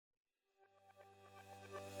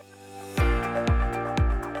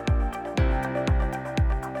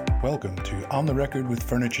welcome to On the Record with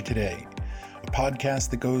Furniture Today, a podcast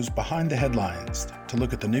that goes behind the headlines to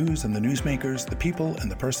look at the news and the newsmakers, the people and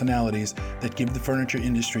the personalities that give the furniture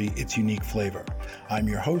industry its unique flavor. I'm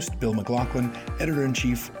your host, Bill McLaughlin,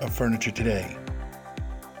 Editor-in-Chief of Furniture Today.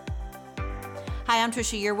 Hi, I'm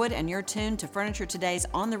Tricia Yearwood, and you're tuned to Furniture Today's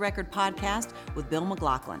On the Record podcast with Bill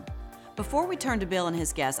McLaughlin. Before we turn to Bill and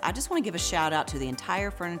his guests, I just want to give a shout out to the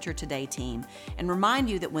entire Furniture Today team and remind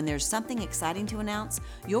you that when there's something exciting to announce,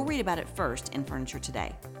 you'll read about it first in Furniture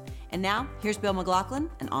Today. And now, here's Bill McLaughlin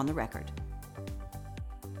and On the Record.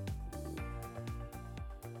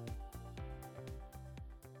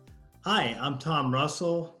 Hi, I'm Tom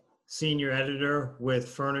Russell, Senior Editor with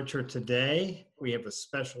Furniture Today. We have a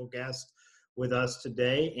special guest with us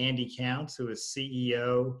today, Andy Counts, who is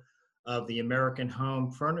CEO of the American Home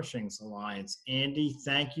Furnishings Alliance. Andy,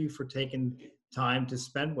 thank you for taking time to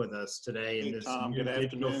spend with us today in this Tom, new good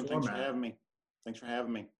digital afternoon. format. Thanks for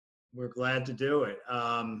having me. We're glad to do it.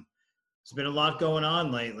 There's been a lot going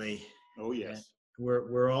on lately. Oh, yes.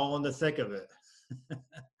 We're all in the thick of it.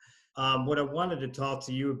 What I wanted to talk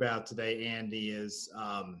to you about today, Andy, is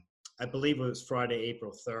I believe it was Friday,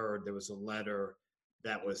 April 3rd, there was a letter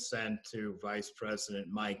that was sent to Vice President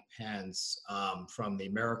Mike Pence from the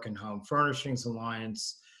American Home Furnishings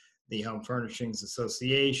Alliance, the Home Furnishings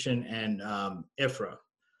Association, and IFRA.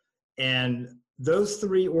 And those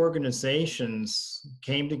three organizations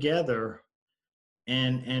came together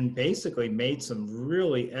and basically made some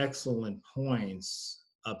really excellent points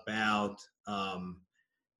about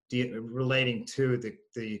relating to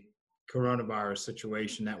the coronavirus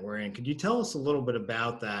situation that we're in. Could you tell us a little bit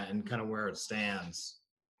about that and kind of where it stands?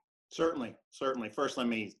 Certainly. First, let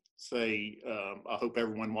me say I hope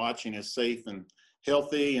everyone watching is safe and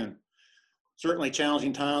healthy, and certainly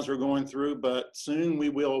challenging times we're going through, but soon we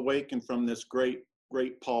will awaken from this great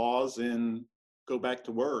pause and go back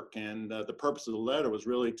to work. And the purpose of the letter was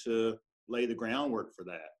really to lay the groundwork for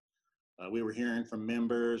that. We were hearing from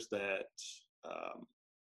members that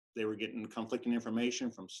they were getting conflicting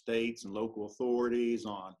information from states and local authorities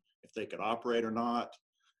on if they could operate or not.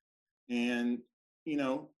 And, you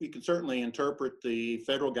know, you can certainly interpret the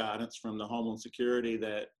federal guidance from the Homeland Security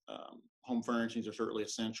that home furnishings are certainly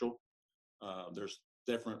essential. There's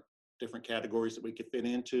different categories that we could fit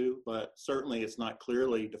into, but certainly it's not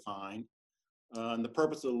clearly defined. And the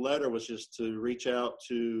purpose of the letter was just to reach out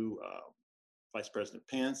to Vice President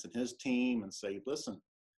Pence and his team and say, listen,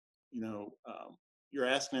 you know, you're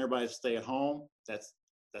asking everybody to stay at home. That's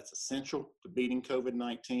essential to beating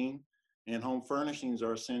COVID-19, and home furnishings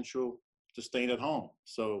are essential to staying at home.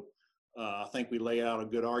 So I think we lay out a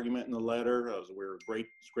good argument in the letter. It's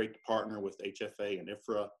great to partner with HFA and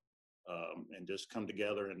IFRA and just come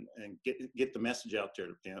together and get the message out there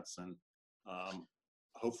to Pence. And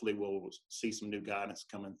hopefully we'll see some new guidance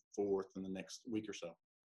coming forth in the next week or so.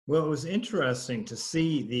 Well, it was interesting to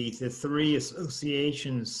see the three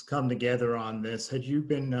associations come together on this. Had you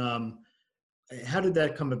been, how did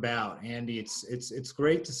that come about, Andy? It's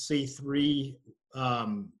great to see three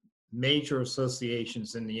major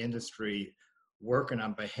associations in the industry working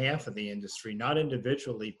on behalf of the industry, not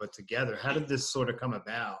individually, but together. How did this sort of come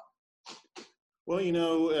about? Well, you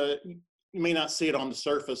know, you may not see it on the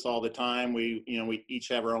surface all the time. We each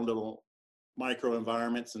have our own little micro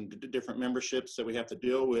environments and different memberships that we have to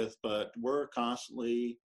deal with, but we're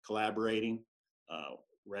constantly collaborating.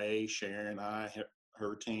 Ray, Sharon, I,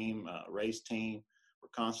 her team, Ray's team, we're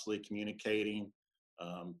constantly communicating,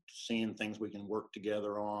 seeing things we can work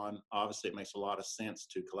together on. Obviously, it makes a lot of sense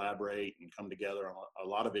to collaborate and come together on a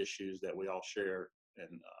lot of issues that we all share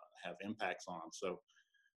and have impacts on. So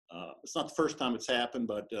it's not the first time it's happened,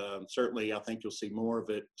 but certainly I think you'll see more of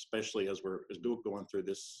it, especially as we're going through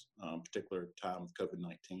this particular time of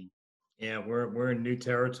COVID-19. Yeah, we're in new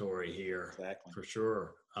territory here, exactly, for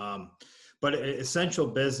sure. But essential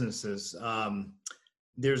businesses,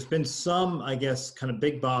 there's been some, I guess, kind of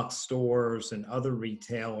big box stores and other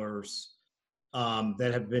retailers that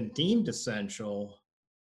have been deemed essential,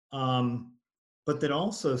 but that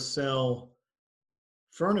also sell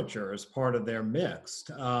furniture as part of their mix.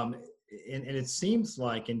 And it seems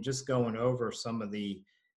like, in just going over some of the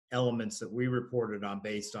elements that we reported on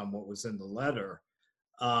based on what was in the letter,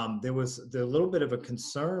 there was a little bit of a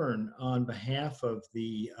concern on behalf of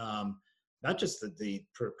the, not just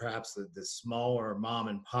perhaps the smaller mom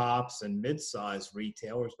and pops and mid-sized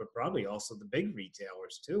retailers, but probably also the big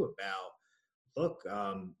retailers too, about, look,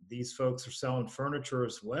 these folks are selling furniture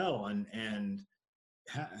as well. And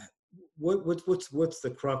what's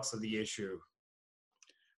the crux of the issue?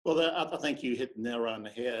 Well, I think you hit the nail right on the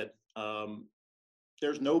head.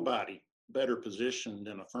 There's nobody better positioned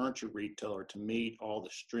than a furniture retailer to meet all the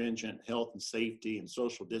stringent health and safety and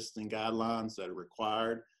social distancing guidelines that are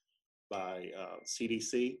required by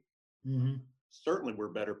CDC. Mm-hmm. Certainly, we're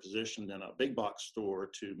better positioned than a big box store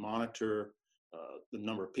to monitor the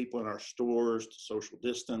number of people in our stores, to social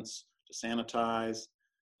distance, to sanitize.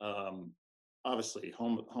 Obviously,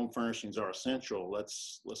 home furnishings are essential.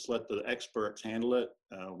 Let's let the experts handle it.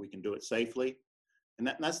 We can do it safely, and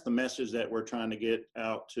that's the message that we're trying to get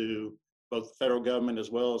out to both the federal government as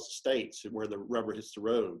well as the states, where the rubber hits the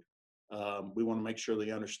road. We want to make sure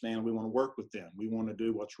they understand. We want to work with them. We want to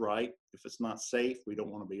do what's right. If it's not safe, we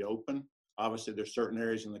don't want to be open. Obviously, there's certain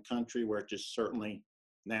areas in the country where it just certainly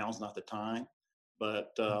now's not the time.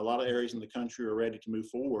 But a lot of areas in the country are ready to move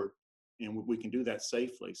forward, and we can do that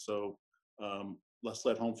safely. So let's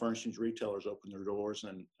let home furnishings retailers open their doors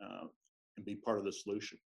and be part of the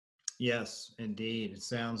solution. Yes, indeed. It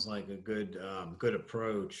sounds like a good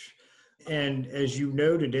approach. And as you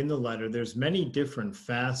noted in the letter, there's many different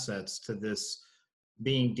facets to this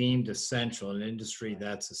being deemed essential, an industry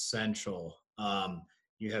that's essential.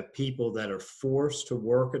 You have people that are forced to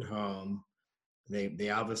work at home. They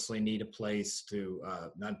obviously need a place to,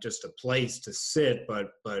 not just a place to sit,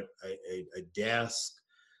 but a desk,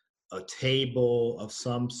 a table of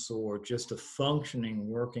some sort, just a functioning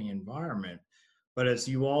working environment. But as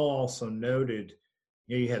you all also noted,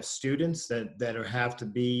 you have students that have to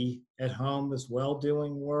be at home as well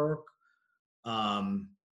doing work.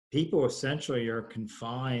 People essentially are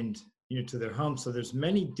confined, to their homes. So there's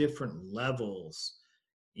many different levels.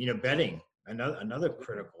 Bedding, another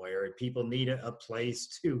critical area. People need a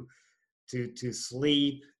place to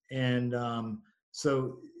sleep, and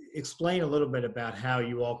so explain a little bit about how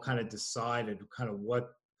you all kind of decided kind of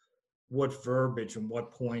what verbiage and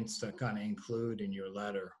what points to kind of include in your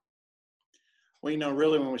letter. Well,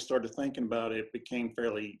 really, when we started thinking about it, it became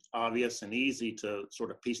fairly obvious and easy to sort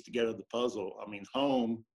of piece together the puzzle. I mean,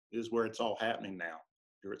 home is where it's all happening now.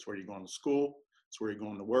 It's where you're going to school. It's where you're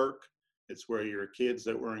going to work. It's where your kids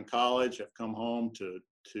that were in college have come home to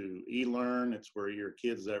e-learn. It's where your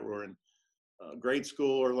kids that were in grade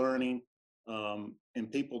school are learning.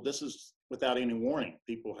 And people, this is without any warning.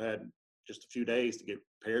 People had just a few days to get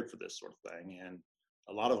prepared for this sort of thing. And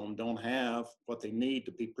a lot of them don't have what they need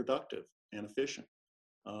to be productive and efficient.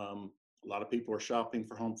 A lot of people are shopping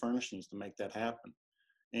for home furnishings to make that happen.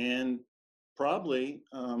 And probably,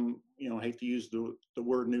 I hate to use the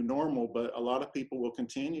word new normal, but a lot of people will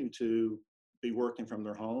continue to be working from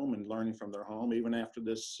their home and learning from their home even after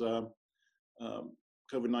this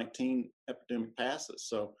COVID-19 epidemic passes.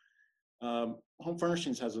 So home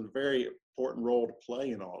furnishings has a very important role to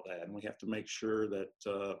play in all that, and we have to make sure that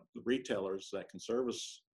the retailers that can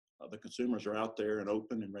service the consumers are out there and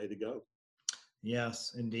open and ready to go.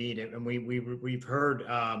 Yes, indeed, and we've heard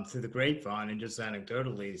through the grapevine and just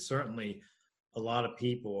anecdotally, certainly a lot of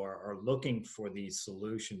people are looking for these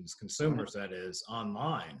solutions, consumers that is,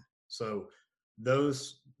 online. So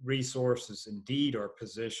those resources indeed are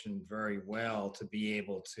positioned very well to be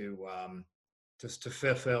able to just to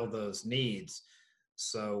fulfill those needs.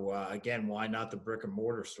 So again, why not the brick and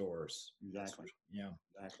mortar stores? Exactly. Yeah.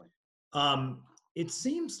 Exactly. It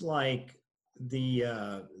seems like the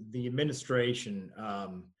administration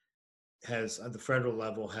has, at the federal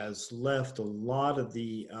level, has left a lot of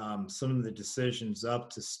the some of the decisions up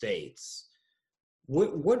to states.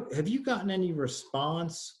 What have you gotten any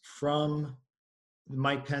response from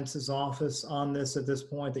Mike Pence's office on this at this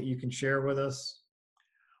point that you can share with us?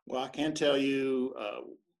 Well, I can tell you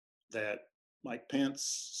that Mike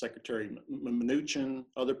Pence, Secretary Mnuchin,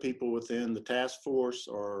 other people within the task force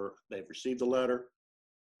they've received the letter.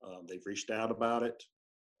 They've reached out about it.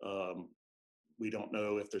 We don't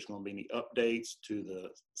know if there's going to be any updates to the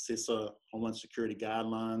CISA Homeland Security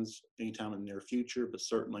guidelines anytime in the near future, but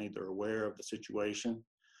certainly they're aware of the situation.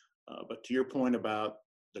 But to your point about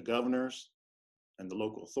the governors and the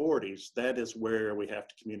local authorities, that is where we have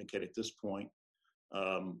to communicate at this point.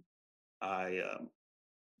 I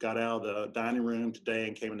got out of the dining room today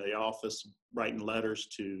and came into the office writing letters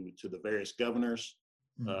to the various governors.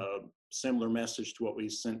 Mm-hmm. Similar message to what we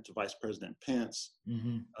sent to Vice President Pence.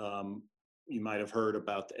 Mm-hmm. You might have heard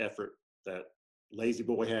about the effort that Lazy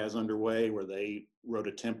Boy has underway, where they wrote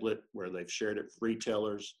a template where they've shared it with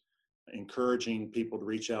retailers, encouraging people to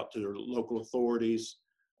reach out to their local authorities,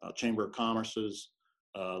 Chamber of Commerce's,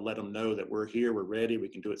 let them know that we're here, we're ready, we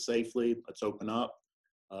can do it safely, let's open up.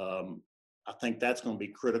 I think that's going to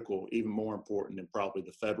be critical, even more important than probably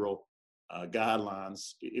the federal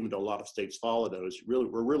guidelines, even though a lot of states follow those.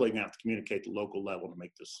 We're really going to have to communicate at the local level to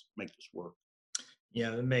make this work.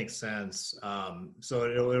 Yeah, that makes sense. So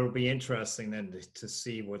it'll be interesting then to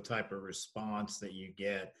see what type of response that you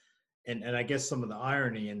get. And I guess some of the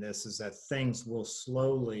irony in this is that things will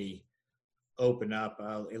slowly open up.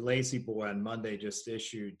 A Lazy Boy on Monday just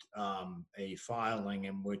issued a filing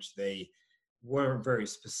in which they weren't very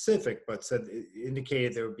specific, but said it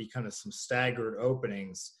indicated there would be kind of some staggered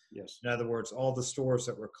openings. Yes. In other words, all the stores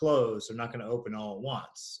that were closed are not going to open all at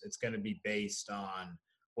once. It's going to be based on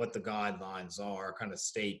what the guidelines are, kind of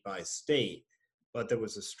state by state. But there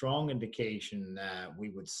was a strong indication that we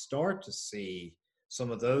would start to see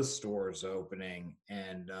some of those stores opening,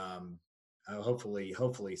 and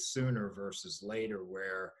hopefully sooner versus later,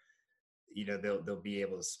 where they'll be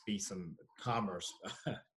able to be some commerce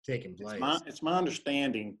taking place. It's my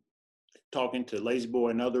understanding, talking to Lazy Boy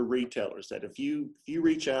and other retailers, that if you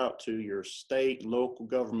reach out to your state and local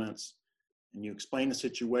governments and you explain the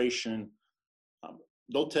situation,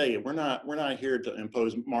 they'll tell you we're not here to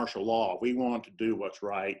impose martial law. We want to do what's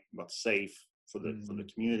right, what's safe for the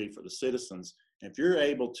community, for the citizens. And if you're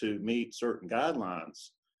able to meet certain guidelines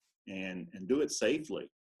and do it safely,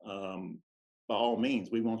 by all means,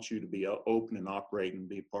 we want you to be open and operate and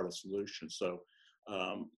be part of the solution. So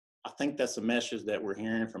I think that's a message that we're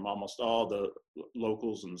hearing from almost all the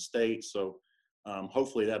locals in the state. So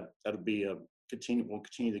hopefully that'll be we'll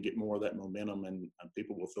continue to get more of that momentum, and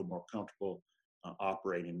people will feel more comfortable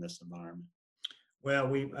operating in this environment.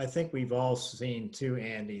 Well, I think we've all seen too,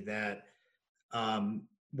 Andy, that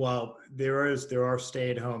while there are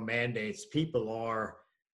stay-at-home mandates, people are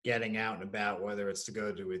getting out and about, whether it's to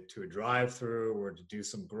go to a drive-through or to do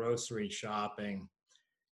some grocery shopping.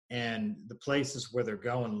 And the places where they're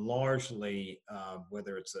going largely,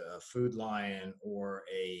 whether it's a Food Lion or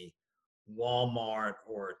a Walmart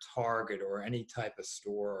or a Target or any type of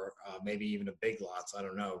store, maybe even a Big Lots, I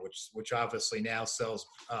don't know, which obviously now sells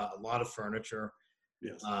a lot of furniture.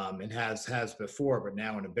 Yes. And has before, but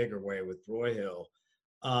now in a bigger way with Broyhill.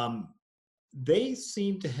 They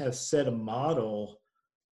seem to have set a model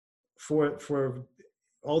for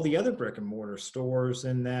all the other brick and mortar stores,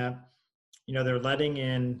 in that they're letting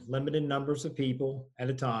in limited numbers of people at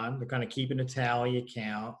a time. They're kind of keeping a tally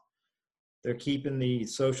account. They're keeping the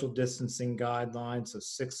social distancing guidelines of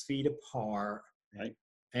 6 feet apart. Right.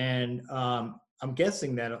 And I'm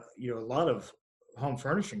guessing that a lot of home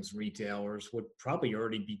furnishings retailers would probably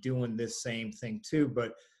already be doing this same thing too,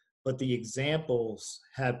 but the examples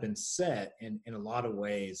have been set in a lot of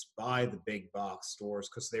ways by the big box stores,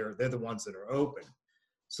 because they're the ones that are open.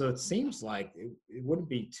 So it seems like it wouldn't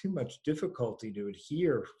be too much difficulty to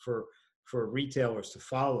adhere for retailers to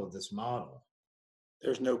follow this model.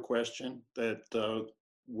 There's no question that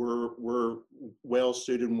we're well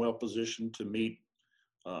suited and well positioned to meet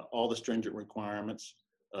all the stringent requirements.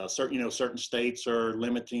 Certain states are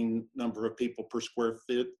limiting number of people per square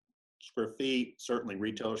feet. Certainly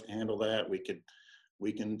retailers can handle that.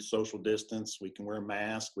 We can social distance, we can wear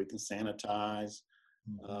masks, we can sanitize.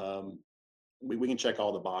 We can check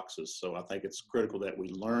all the boxes. So I think it's critical that we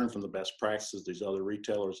learn from the best practices these other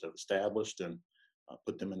retailers have established and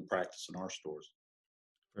put them in practice in our stores.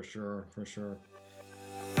 For sure.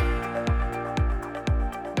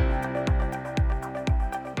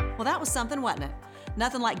 Well, that was something, wasn't it?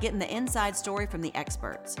 Nothing like getting the inside story from the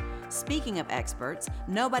experts. Speaking of experts,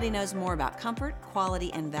 nobody knows more about comfort,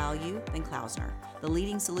 quality, and value than Klausner, the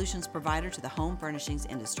leading solutions provider to the home furnishings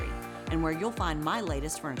industry, and where you'll find my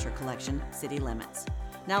latest furniture collection, City Limits.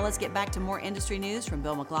 Now let's get back to more industry news from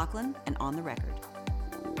Bill McLaughlin and On the Record.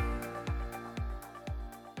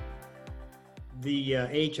 The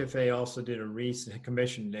HFA also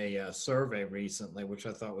commissioned a survey recently, which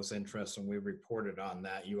I thought was interesting. We reported on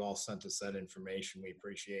that. You all sent us that information. We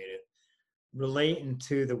appreciate it. Relating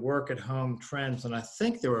to the work at home trends, and I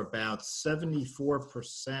think there were about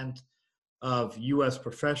 74% of U.S.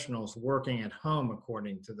 professionals working at home,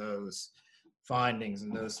 according to those findings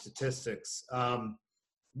and those statistics.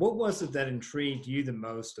 What was it that intrigued you the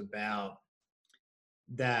most about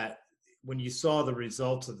that? When you saw the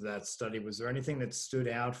results of that study, was there anything that stood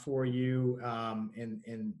out for you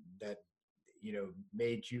in that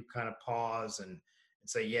made you kind of pause and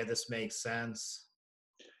say, yeah, this makes sense?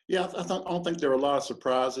 Yeah, I don't think there were a lot of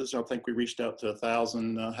surprises. I think we reached out to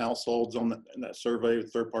 1,000 households in that survey,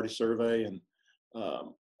 third-party survey, and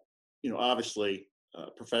obviously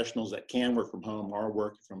professionals that can work from home are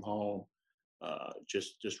working from home.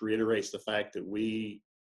 Just reiterates the fact that we,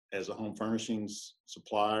 as a home furnishings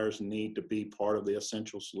suppliers, need to be part of the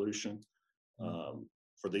essential solution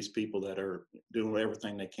for these people that are doing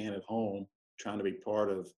everything they can at home, trying to be part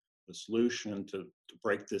of the solution to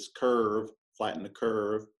break this curve, flatten the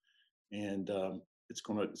curve, and it's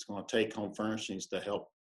going to take home furnishings to help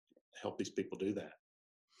these people do that.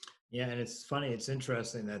 Yeah, and it's funny. It's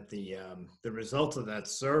interesting that the results of that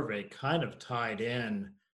survey kind of tied in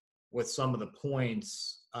with some of the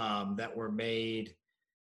points that were made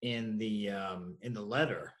in the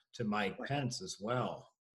letter to Mike Pence as well.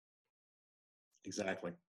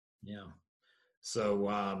 Exactly. Yeah.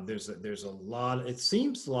 So there's a lot. It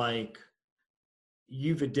seems like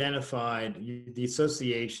you've identified, the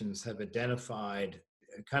associations have identified,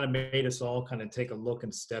 kind of made us all kind of take a look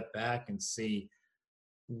and step back and see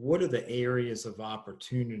what are the areas of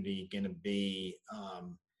opportunity going to be,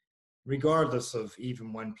 regardless of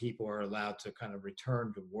even when people are allowed to kind of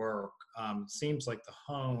return to work. It seems like the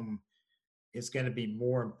home is going to be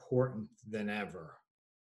more important than ever.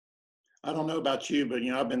 I don't know about you, but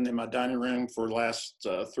I've been in my dining room for the last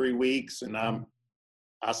 3 weeks, and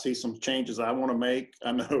I see some changes I want to make.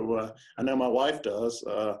 I know my wife does.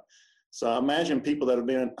 So I imagine people that have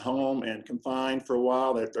been at home and confined for a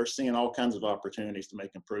while, that they're seeing all kinds of opportunities to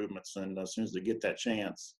make improvements. And as soon as they get that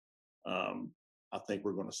chance, I think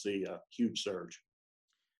we're going to see a huge surge.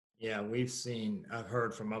 Yeah, I've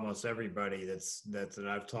heard from almost everybody that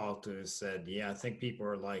I've talked to has said, yeah, I think people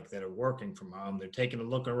are that are working from home. They're taking a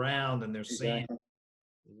look around and they're seeing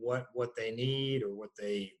what they need, or what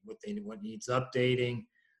needs updating.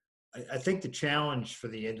 I think the challenge for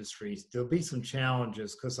the industry, there'll be some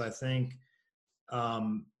challenges, because I think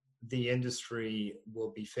the industry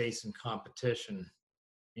will be facing competition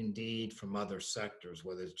indeed from other sectors,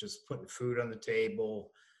 whether it's just putting food on the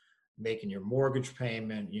table, making your mortgage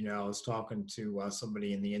payment. I was talking to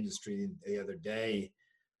somebody in the industry the other day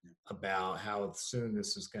about how soon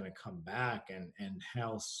this is going to come back, and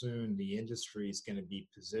how soon the industry is going to be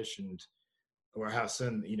positioned, or how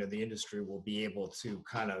soon the industry will be able to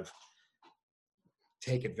kind of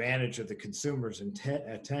take advantage of the consumer's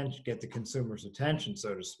attention, get the consumer's attention,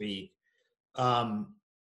 so to speak.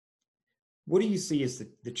 What do you see as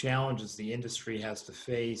the challenges the industry has to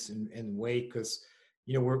face and wait? Because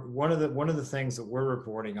we're one of the things that we're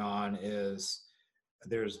reporting on is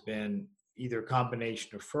there's been either a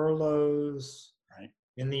combination of furloughs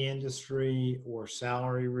in the industry or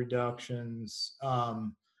salary reductions.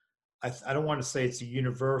 I don't want to say it's a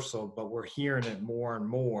universal, but we're hearing it more and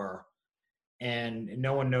more. And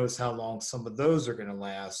no one knows how long some of those are going to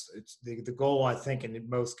last. It's the goal, I think, in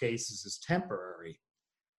most cases, is temporary.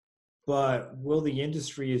 But will the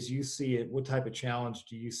industry, as you see it, what type of challenge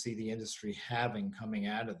do you see the industry having coming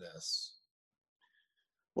out of this?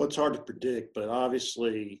 Well, it's hard to predict, but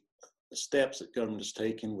obviously the steps that government has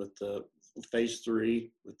taken with the phase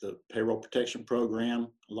 3, with the payroll protection program,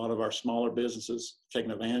 a lot of our smaller businesses taking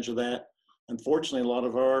advantage of that. Unfortunately, a lot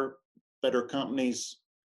of our better companies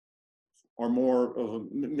are more of a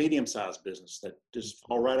medium-sized business that just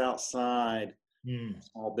fall right outside the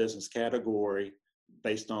small business category,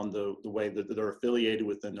 based on the way that they're affiliated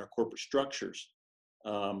within their corporate structures.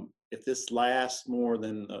 If this lasts more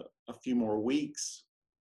than a few more weeks,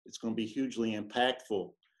 it's going to be hugely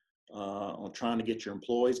impactful on trying to get your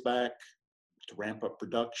employees back, to ramp up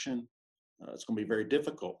production. It's going to be very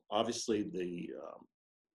difficult. Obviously, the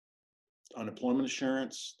unemployment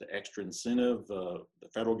insurance, the extra incentive the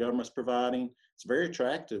federal government's providing, it's very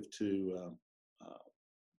attractive to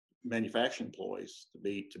manufacturing employees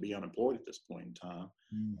to be unemployed at this point in time,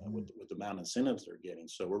 with the amount of incentives they're getting.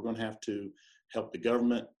 So we're going to have to help the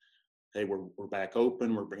government. Hey, we're back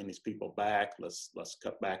open. We're bringing these people back. Let's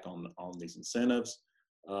cut back on these incentives.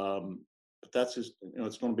 But that's just,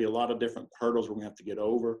 it's going to be a lot of different hurdles we're going to have to get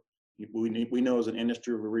over. We know as an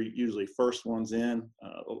industry, we're usually first ones in,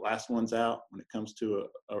 last ones out when it comes to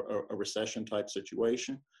a recession type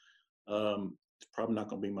situation. It's probably not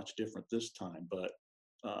going to be much different this time, but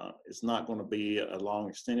it's not going to be a long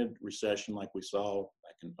extended recession like we saw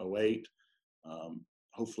back in 2008.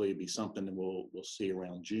 Hopefully it'll be something that we'll see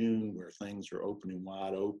around June, where things are opening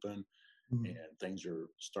wide open and things are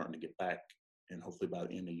starting to get back. And hopefully by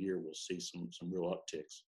the end of the year, we'll see some real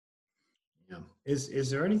upticks. Yeah. Is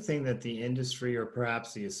there anything that the industry or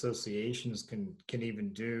perhaps the associations can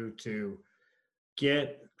even do to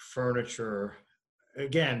get furniture?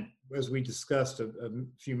 Again, as we discussed a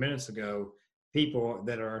few minutes ago, people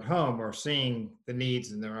that are at home are seeing the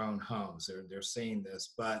needs in their own homes. They're seeing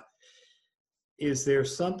this, but is there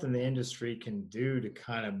something the industry can do to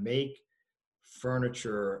kind of make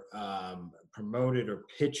furniture, promote it or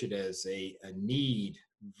pitch it as a need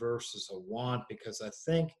versus a want? Because I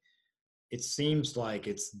think it seems like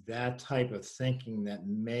it's that type of thinking that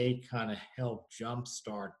may kind of help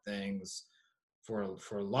jumpstart things for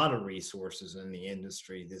a lot of resources in the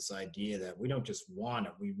industry. This idea that we don't just want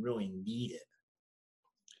it, we really need it.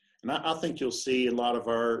 And I think you'll see a lot of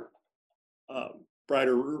our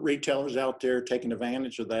brighter retailers out there taking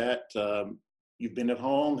advantage of that. You've been at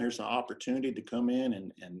home. There's an opportunity to come in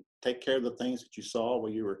and take care of the things that you saw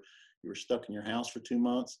while you were stuck in your house for 2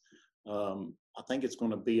 months. I think it's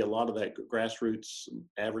going to be a lot of that grassroots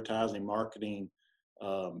advertising, marketing.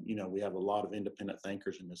 We have a lot of independent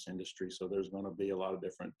thinkers in this industry, so there's going to be a lot of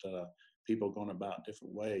different people going about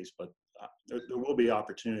different ways. But there will be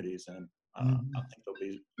opportunities, and I think there'll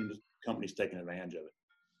be companies taking advantage of it.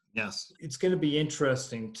 Yes, it's going to be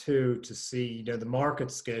interesting too to see. The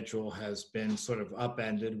market schedule has been sort of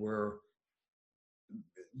upended. We're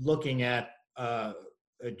looking at a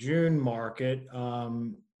June market,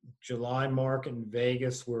 July market in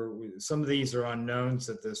Vegas, where some of these are unknowns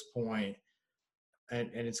at this point. And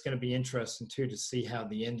it's going to be interesting too to see how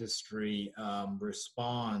the industry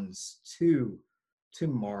responds to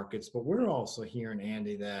markets. But we're also hearing,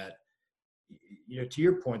 Andy, that to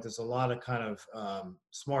your point, there's a lot of kind of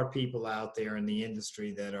smart people out there in the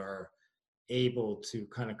industry that are able to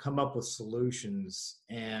kind of come up with solutions.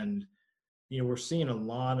 And we're seeing a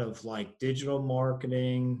lot of like digital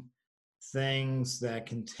marketing things that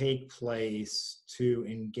can take place to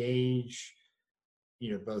engage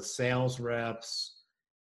both sales reps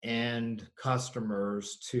and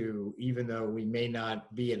customers to, even though we may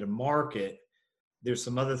not be at a market, there's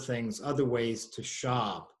some other things, other ways to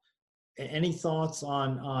shop. Any thoughts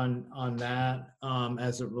on that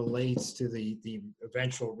as it relates to the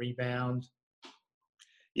eventual rebound?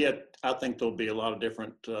 Yeah, I think there'll be a lot of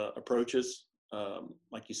different approaches.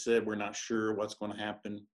 Like you said, we're not sure what's going to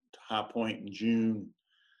happen to High Point in June.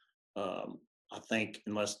 I think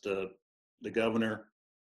unless the governor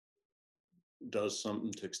does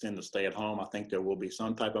something to extend the stay at home, I think there will be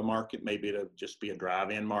some type of market. Maybe it'll just be a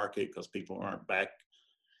drive-in market because people aren't back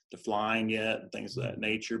to flying yet and things of that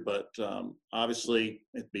nature. But obviously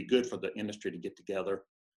it'd be good for the industry to get together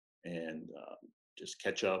and just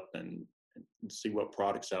catch up and see what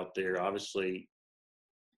products out there. Obviously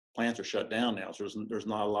plants are shut down now, so there's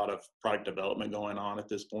not a lot of product development going on at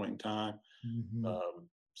this point in time.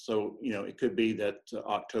 So it could be that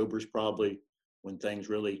October's probably when things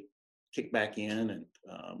really kick back in, and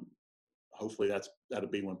hopefully that'll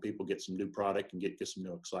be when people get some new product and get some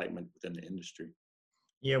new excitement within the industry.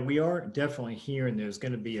 Yeah, we are definitely hearing there's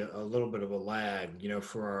going to be a little bit of a lag,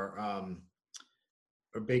 for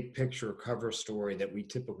our big picture cover story that we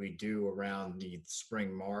typically do around the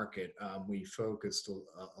spring market. We focused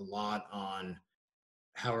a lot on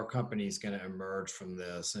how our company is going to emerge from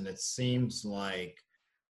this, and it seems like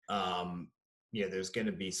there's going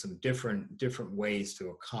to be some different ways to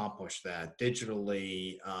accomplish that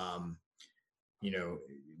digitally.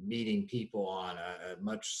 Meeting people on a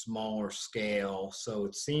much smaller scale. So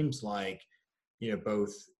it seems like,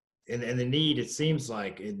 both, and the need, it seems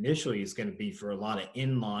like initially is going to be for a lot of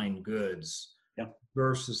inline goods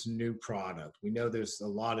versus new product. We know there's a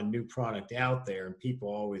lot of new product out there and people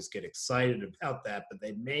always get excited about that, but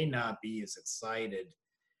they may not be as excited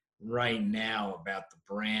right now about the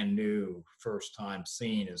brand new first time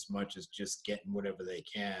scene as much as just getting whatever they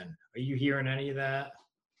can. Are you hearing any of that?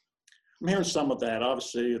 I'm hearing some of that.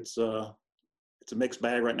 Obviously, it's a mixed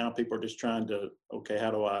bag right now. People are just trying to, okay,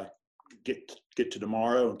 how do I get to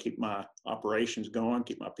tomorrow and keep my operations going,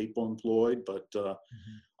 keep my people employed? But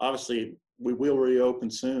obviously, we will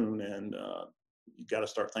reopen soon, and you got to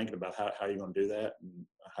start thinking about how you're going to do that and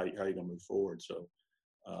how you're going to move forward. So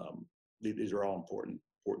these are all important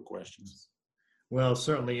questions. Well,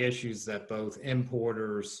 certainly issues that both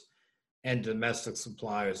importers and domestic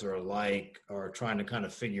suppliers are trying to kind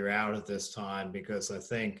of figure out at this time, because I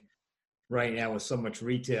think right now with so much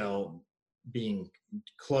retail being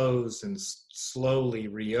closed and slowly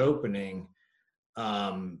reopening,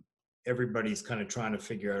 everybody's kind of trying to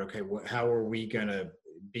figure out, okay, how are we going to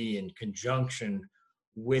be in conjunction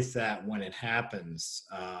with that when it happens?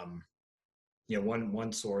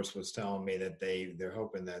 One source was telling me that they're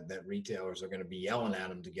hoping that retailers are going to be yelling at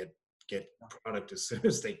them to get product as soon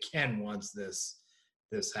as they can once this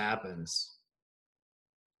happens.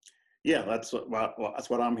 Yeah, that's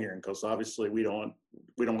what I'm hearing, because obviously we don't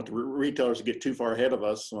want the retailers to get too far ahead of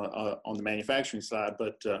us on the manufacturing side,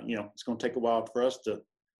 but it's going to take a while for us to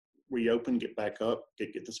reopen, get back up,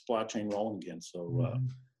 get the supply chain rolling again. So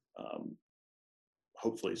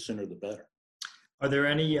hopefully sooner the better. Are there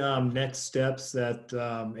any next steps that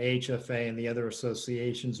AHFA and the other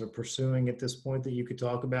associations are pursuing at this point that you could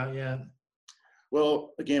talk about yet?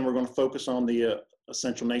 Well, again, we're going to focus on the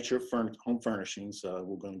essential nature of home furnishings.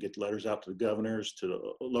 We're going to get letters out to the governors, to the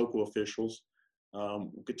local officials.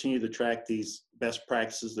 We'll continue to track these best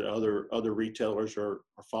practices that other retailers are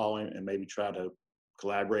following, and maybe try to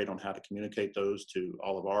collaborate on how to communicate those to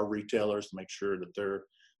all of our retailers to make sure that they're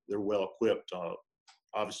well equipped.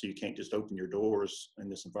 Obviously, you can't just open your doors in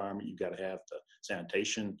this environment. You've got to have the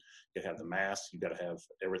sanitation, you got to have the masks, you got to have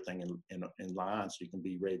everything in line so you can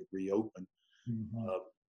be ready to reopen. Mm-hmm.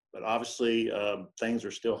 But obviously, things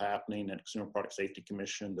are still happening at Consumer Product Safety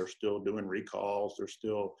Commission. They're still doing recalls. They're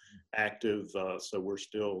still active. So we're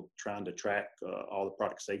still trying to track all the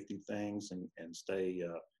product safety things and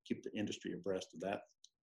keep the industry abreast of that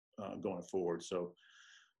going forward. So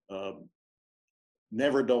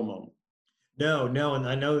never a dull moment. No, and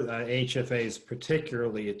I know HFA is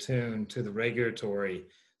particularly attuned to the regulatory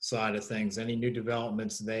side of things. Any new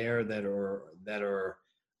developments there that are,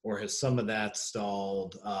 or has some of that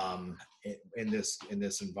stalled in this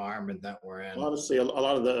environment that we're in? Obviously, a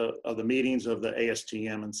lot of the meetings of the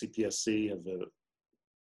ASTM and CPSC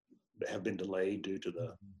have been delayed due to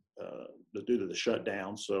the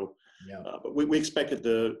shutdown. So, yeah. But we expect it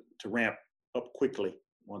to ramp up quickly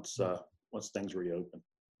once things reopen.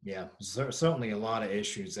 Yeah, certainly a lot of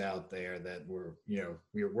issues out there that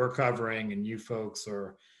we're covering, and you folks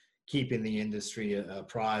are keeping the industry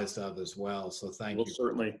apprised of as well. So thank you.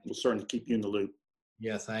 We'll certainly keep you in the loop.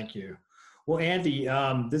 Yeah, thank you. Well, Andy,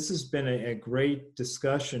 this has been a great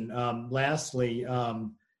discussion. Lastly, are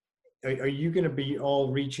you going to be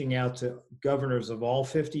all reaching out to governors of all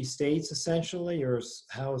 50 states essentially, or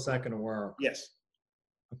how is that going to work? Yes.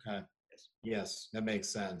 Okay. Yes, that makes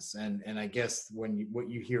sense. And I guess what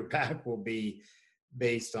you hear back will be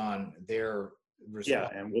based on their response.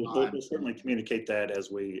 Yeah, and we'll certainly communicate that as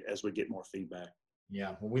we get more feedback.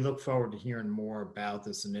 Yeah, well, we look forward to hearing more about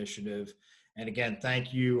this initiative. And again,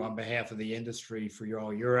 thank you on behalf of the industry for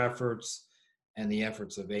all your efforts and the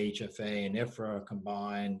efforts of HFA and IFRA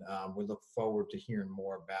combined. We look forward to hearing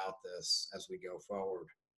more about this as we go forward.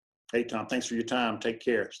 Hey, Tom, thanks for your time. Take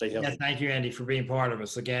care. Stay healthy. Yeah, thank you, Andy, for being part of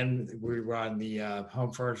us. Again, we run the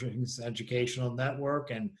Home Furnishings Educational Network,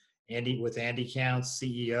 and Andy Counts,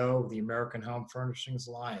 CEO of the American Home Furnishings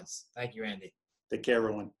Alliance. Thank you, Andy. Take care,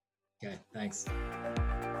 everyone. Okay, thanks.